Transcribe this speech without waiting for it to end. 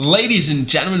Ladies and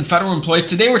gentlemen, federal employees,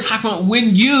 today we're talking about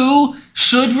when you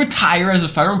should retire as a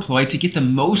federal employee to get the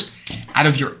most out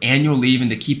of your annual leave and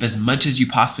to keep as much as you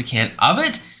possibly can of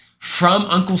it from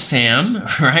Uncle Sam,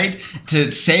 right?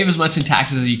 To save as much in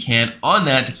taxes as you can on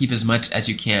that, to keep as much as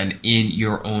you can in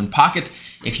your own pocket.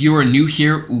 If you are new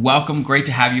here, welcome. Great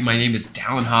to have you. My name is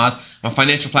Dallin Haas. I'm a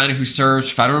financial planner who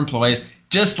serves federal employees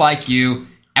just like you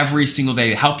every single day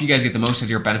to help you guys get the most out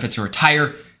of your benefits and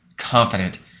retire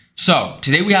confident. So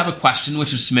today we have a question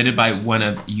which was submitted by one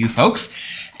of you folks.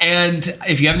 And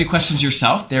if you have any questions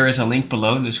yourself, there is a link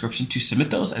below in the description to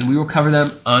submit those and we will cover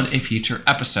them on a future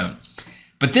episode.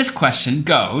 But this question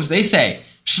goes, they say,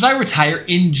 should I retire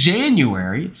in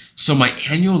January so my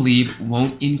annual leave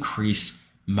won't increase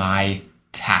my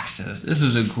taxes? This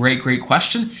is a great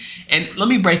question. And let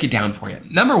me break it down for you.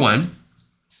 Number one,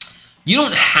 you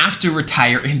don't have to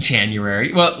retire in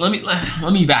January. Well, let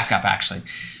me back up actually.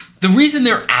 The reason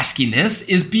they're asking this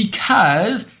is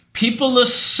because people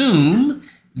assume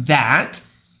that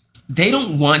they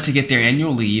don't want to get their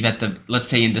annual leave let's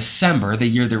say in December, the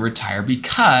year they retire,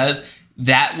 because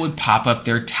that would pop up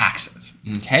their taxes,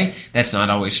 okay? That's not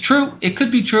always true. It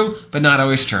could be true, but not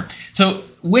always true. So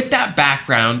with that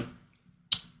background,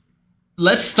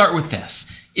 let's start with this.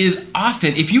 Is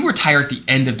often, if you retire at the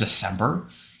end of December,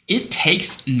 it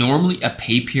takes normally a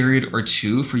pay period or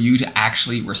two for you to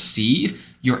actually receive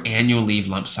your annual leave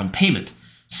lump sum payment.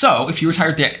 So if you retire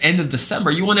at the end of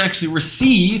December, you won't actually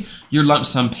receive your lump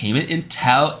sum payment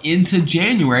until into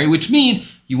January, which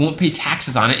means you won't pay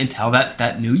taxes on it until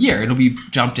that new year. It'll be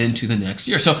jumped into the next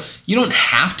year. So you don't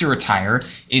have to retire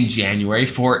in January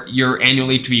for your annual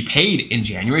leave to be paid in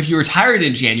January. If you retired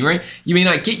in January, you may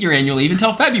not get your annual leave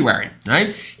until February,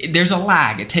 right? There's a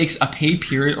lag. It takes a pay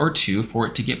period or two for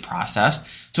it to get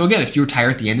processed. So again, if you retire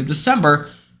at the end of December,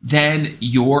 then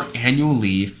your annual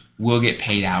leave will get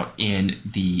paid out in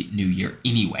the new year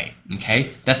anyway, okay?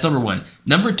 That's number one.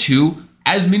 Number two,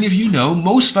 as many of you know,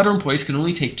 most federal employees can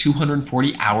only take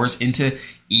 240 hours into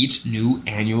each new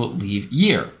annual leave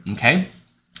year, okay?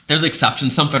 There's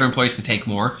exceptions. Some federal employees can take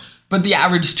more, but the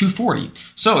average is 240.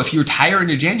 So if you retire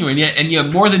into January and you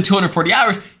have more than 240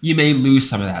 hours, you may lose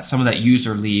some of that. Some of that use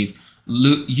or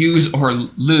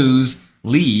lose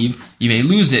leave, you may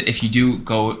lose it if you do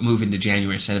go move into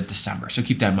January instead of December. So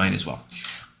keep that in mind as well.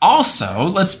 Also,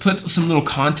 let's put some little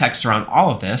context around all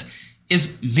of this,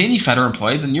 is many federal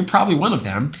employees, and you're probably one of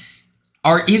them,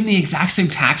 are in the exact same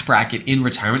tax bracket in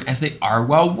retirement as they are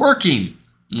while working,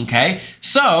 okay?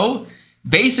 So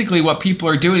basically what people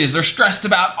are doing is they're stressed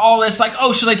about all this, like,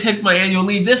 oh, should I take my annual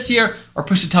leave this year or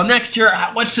push it till next year?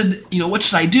 What should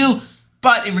I do?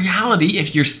 But in reality,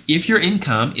 if your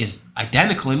income is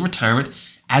identical in retirement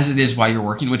as it is while you're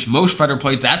working, which most federal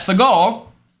employees, that's the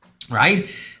goal, right?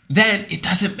 Then it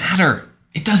doesn't matter.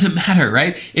 It doesn't matter,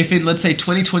 right? If in, let's say,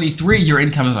 2023, your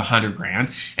income is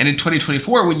 $100,000, and in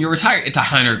 2024, when you retire, it's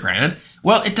 $100,000.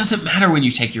 Well, it doesn't matter when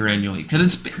you take your annual leave because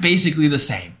it's basically the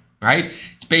same, right?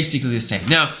 It's basically the same.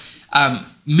 Now,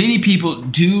 many people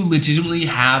do legitimately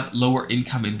have lower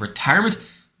income in retirement,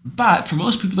 but for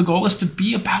most people, the goal is to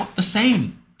be about the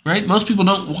same, right? Most people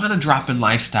don't want to drop in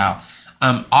lifestyle.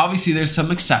 Obviously, there's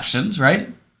some exceptions, right?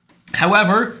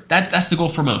 However, that's the goal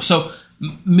for most. So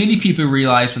many people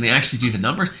realize when they actually do the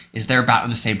numbers is they're about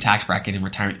in the same tax bracket in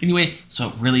retirement anyway, so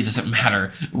it really doesn't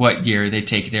matter what year they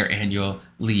take their annual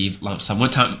leave lump sum.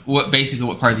 What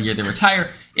part of the year they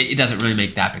retire, it doesn't really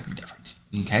make that big of a difference,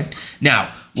 okay?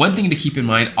 Now, one thing to keep in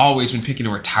mind always when picking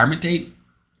a retirement date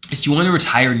is you want to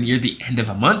retire near the end of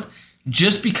a month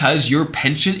just because your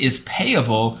pension is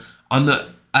payable on the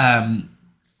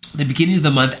beginning of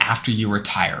the month after you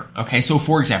retire, okay? So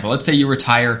for example, let's say you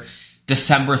retire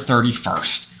December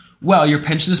 31st. Well, your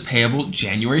pension is payable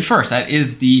January 1st. That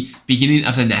is the beginning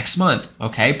of the next month,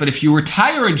 okay? But if you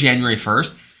retire on January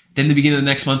 1st, then the beginning of the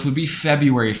next month would be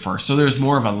February 1st. So there's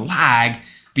more of a lag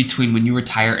between when you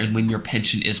retire and when your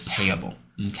pension is payable,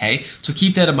 okay? So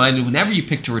keep that in mind. And whenever you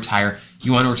pick to retire,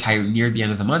 you want to retire near the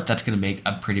end of the month. That's going to make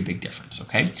a pretty big difference,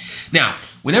 okay? Now,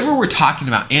 whenever we're talking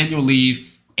about annual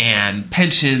leave and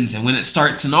pensions and when it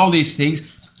starts and all these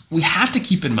things, we have to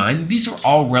keep in mind these are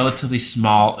all relatively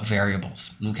small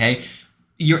variables, okay?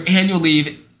 Your annual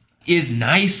leave is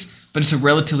nice, but it's a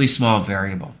relatively small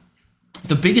variable.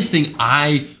 The biggest thing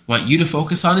I want you to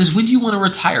focus on is when do you want to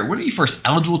retire? When are you first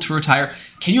eligible to retire?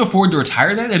 Can you afford to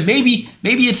retire then? And maybe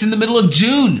it's in the middle of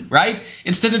June, right?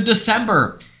 Instead of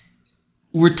December.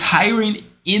 Retiring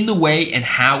in the way and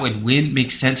how and when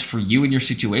makes sense for you and your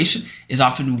situation is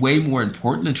often way more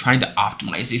important than trying to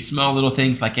optimize these small little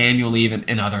things like annual leave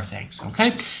and other things,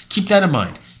 okay? Keep that in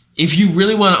mind. If you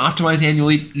really want to optimize annual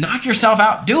leave, knock yourself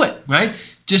out, do it, right?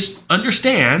 just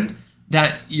understand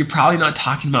that you're probably not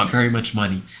talking about very much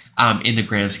money in the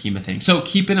grand scheme of things. So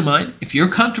keep it in mind. If you're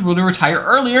comfortable to retire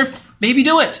earlier, maybe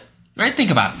do it. Right?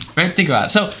 Think about it. Right? Think about it.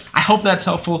 So I hope that's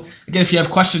helpful. Again, if you have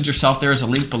questions yourself, there is a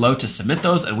link below to submit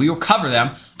those, and we will cover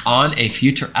them on a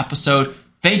future episode.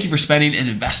 Thank you for spending and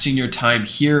investing your time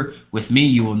here with me.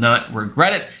 You will not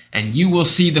regret it, and you will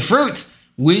see the fruits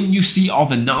when you see all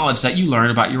the knowledge that you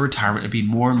learn about your retirement and be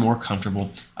more and more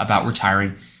comfortable about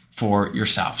retiring for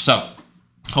yourself. So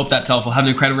hope that's helpful. Have an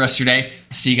incredible rest of your day.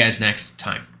 See you guys next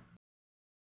time.